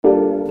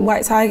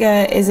White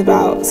Tiger is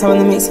about someone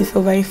that makes you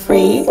feel very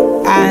free,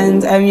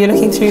 and you're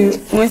looking through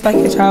almost like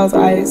a child's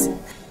eyes.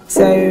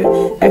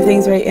 So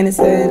everything's very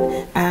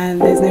innocent,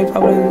 and there's no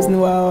problems in the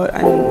world,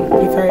 and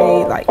you're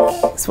very like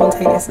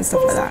spontaneous and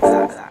stuff like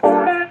that.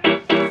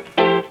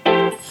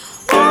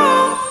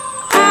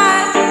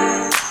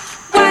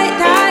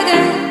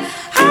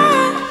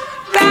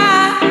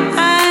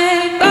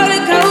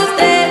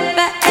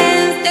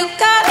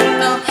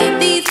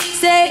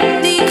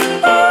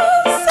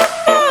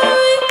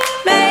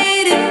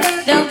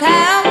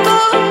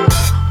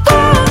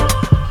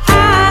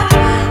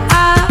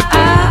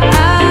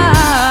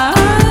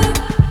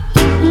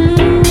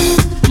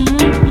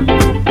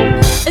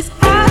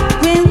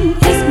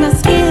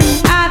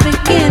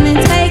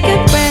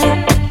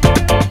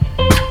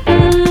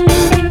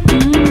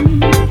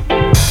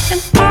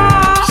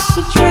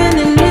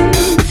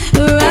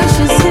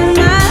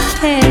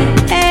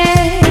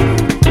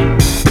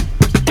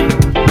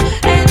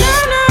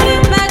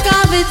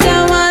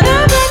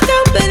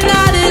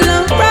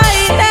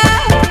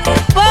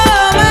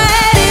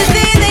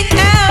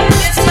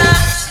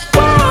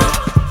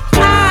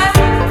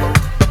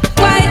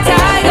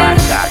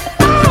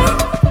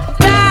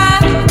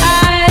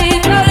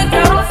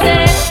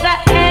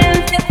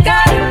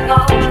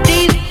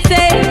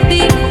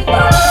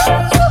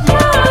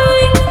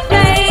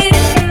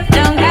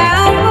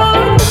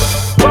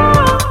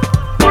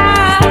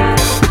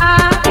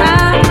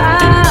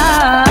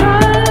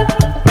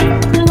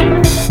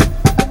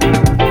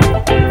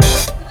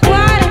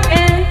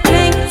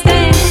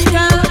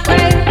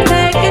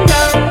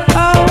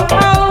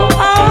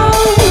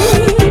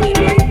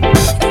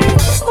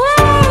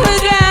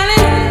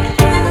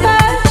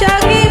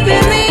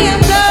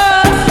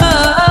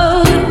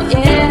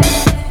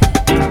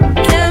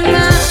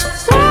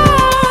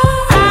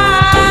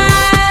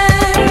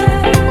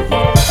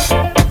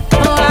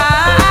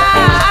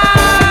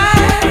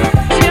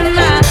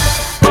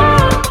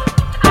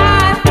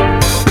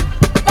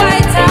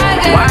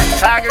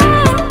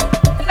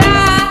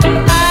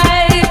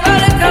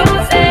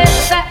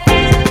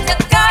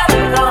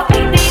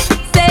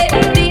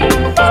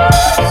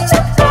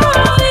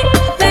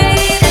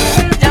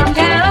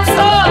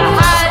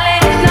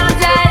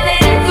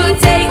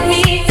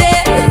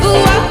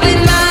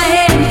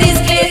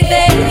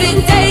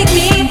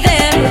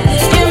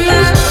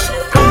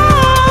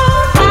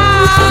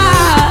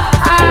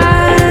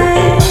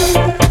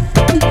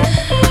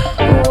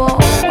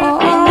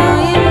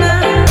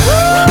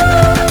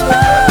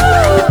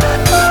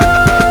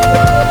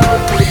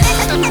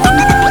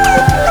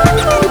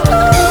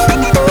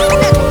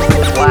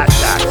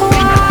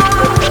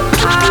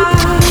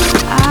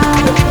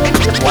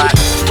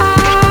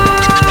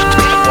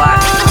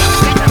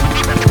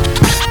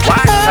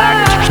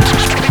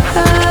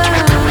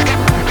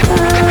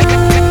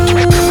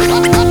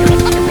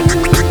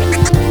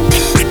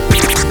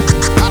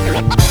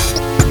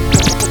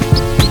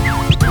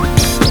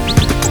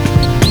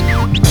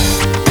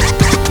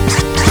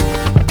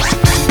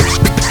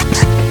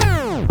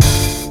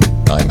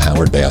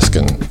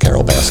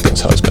 Carol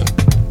Baskin's husband.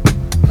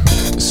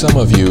 Some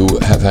of you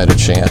have had a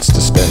chance to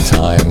spend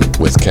time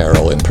with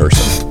Carol in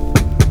person.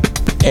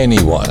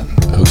 Anyone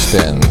who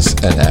spends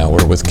an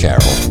hour with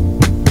Carol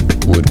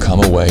would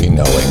come away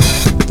knowing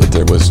that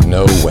there was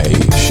no way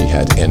she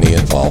had any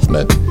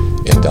involvement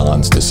in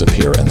Don's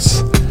disappearance,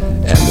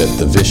 and that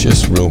the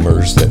vicious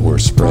rumors that were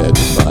spread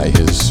by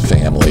his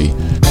family,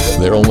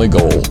 their only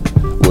goal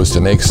was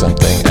to make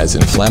something as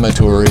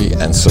inflammatory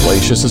and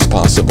salacious as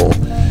possible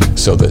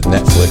so that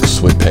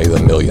Netflix would pay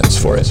them millions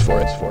for it.